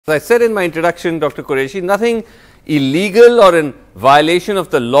As I said in my introduction, Dr. Quraishi, nothing illegal or in violation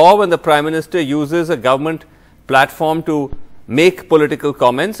of the law when the Prime Minister uses a government platform to make political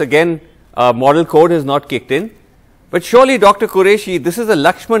comments. Again, moral code has not kicked in. But surely, Dr. Quraishi, this is a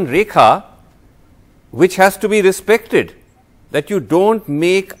Lakshman Rekha which has to be respected, that you don't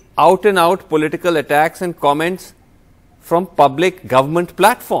make out and out political attacks and comments from public government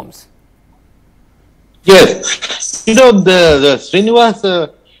platforms. Yes, you know, the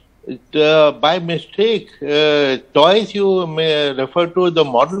Srinivas, by mistake, twice you may refer to the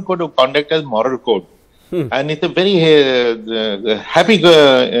model code of conduct as moral code. And it's a very happy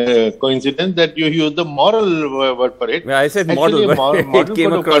coincidence that you use the moral word for it. Yeah, I said model, but it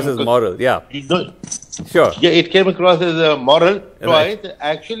came across as moral, yeah. Sure. Yeah, it came across as a moral twice. Right.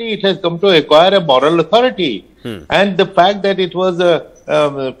 Actually, it has come to acquire a moral authority. And the fact that it was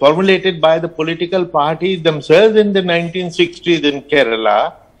formulated by the political parties themselves in the 1960s in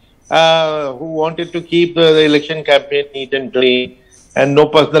Kerala, who wanted to keep the election campaign neat and clean and no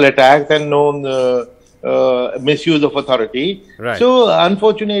personal attacks and no misuse of authority. Right. So,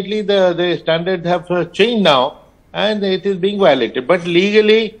 unfortunately, the standards have changed now and it is being violated. But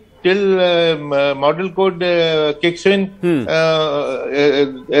legally, till model code kicks in,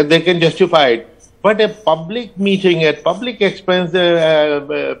 they can justify it. But a public meeting at public expense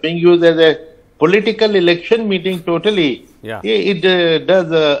being used as a political election meeting totally, it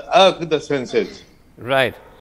does irk the senses. Right.